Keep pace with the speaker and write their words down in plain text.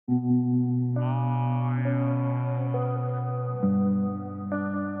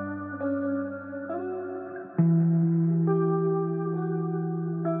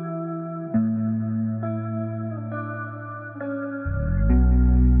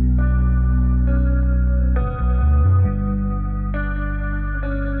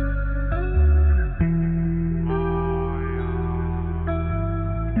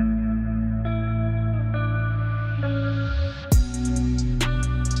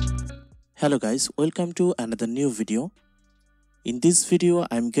Hello guys, welcome to another new video. In this video,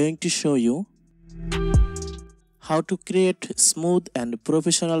 I'm going to show you how to create smooth and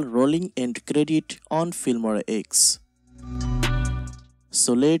professional rolling end credit on Filmora X.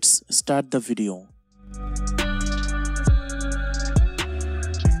 So let's start the video.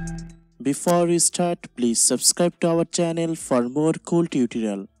 Before we start, please subscribe to our channel for more cool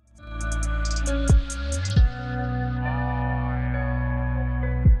tutorials.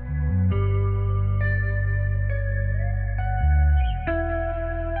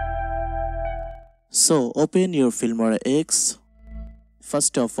 So open your Filmora X.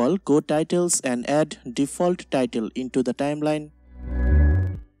 First of all, go titles and add default title into the timeline.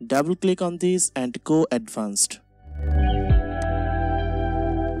 Double click on this and go advanced.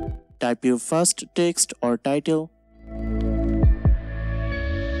 Type your first text or title.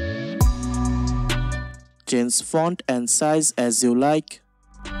 Change font and size as you like.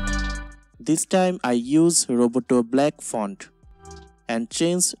 This time I use Roboto black font. And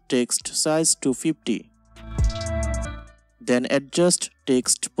change text size to 50. Then adjust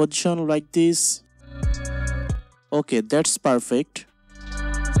text position like this. Okay, that's perfect.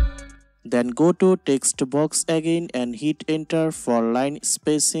 Then go to text box again and hit enter for line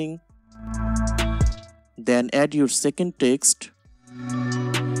spacing. Then add your second text.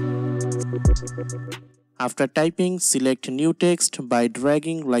 After typing, select new text by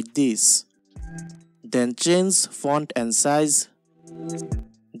dragging like this. Then change font and size.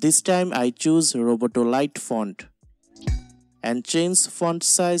 This time I choose Roboto light font and change font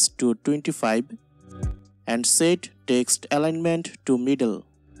size to 25 and set text alignment to middle.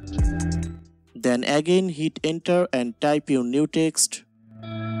 Then again hit enter and type your new text.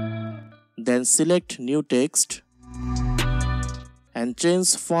 Then select new text and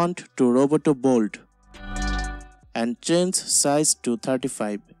change font to Roboto bold and change size to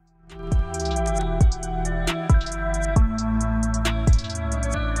 35.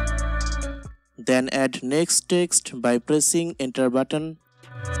 Then add next text by pressing enter button.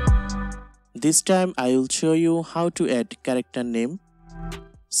 This time I will show you how to add character name.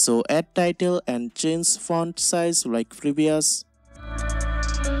 So add title and change font size like previous.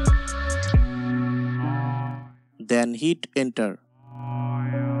 Then hit enter.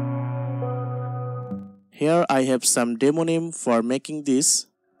 Here I have some demo name for making this.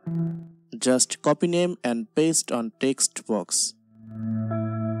 Just copy name and paste on text box.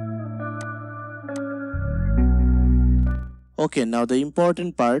 Okay, now the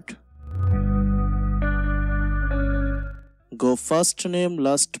important part. Go first name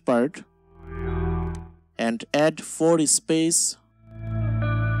last part and add 4 space.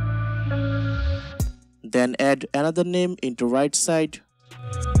 Then add another name into right side.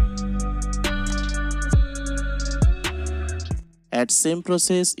 Add same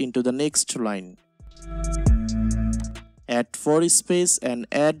process into the next line. Add 4 space and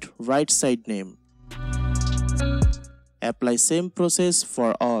add right side name. Apply same process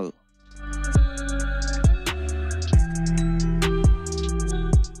for all.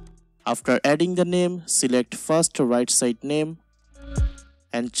 After adding the name, select first right side name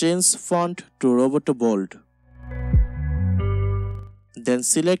and change font to Roboto bold. Then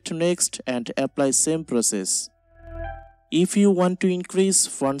select next and apply same process. If you want to increase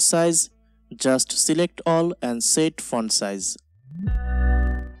font size, just select all and set font size.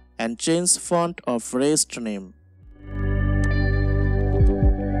 And change font of rest name.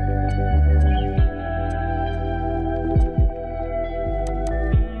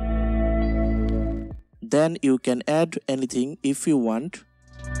 Then you can add anything if you want.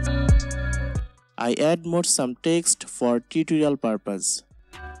 I add more some text for tutorial purpose.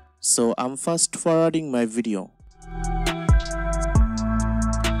 So I'm fast forwarding my video.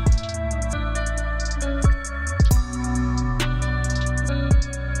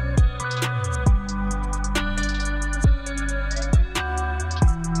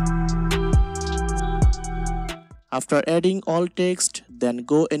 After adding all text, then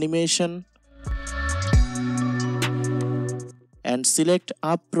go animation and select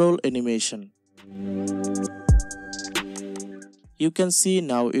up roll animation. You can see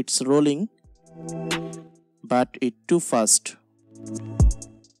now it's rolling, but it's too fast.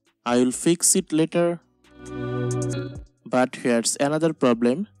 I will fix it later. But here's another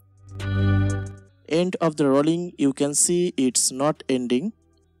problem. End of the rolling, you can see it's not ending.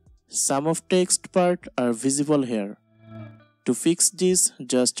 Some of text part are visible here. To fix this,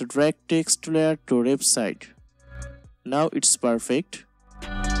 just drag text layer to left side. Now it's perfect.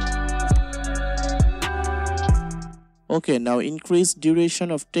 Okay, now increase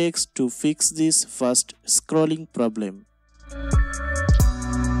duration of text to fix this fast scrolling problem.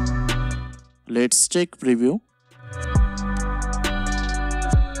 Let's check preview.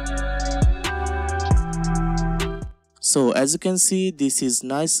 So as you can see, this is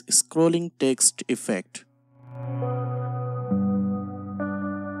nice scrolling text effect.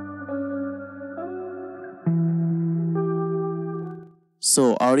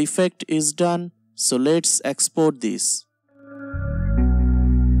 So our effect is done. So let's export this.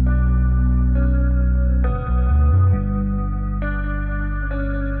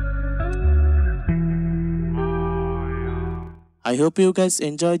 I hope you guys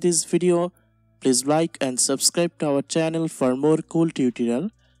enjoyed this video. Please like and subscribe to our channel for more cool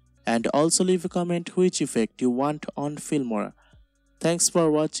tutorial, and also leave a comment which effect you want on Filmora. Thanks for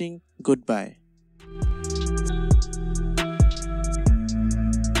watching. Goodbye.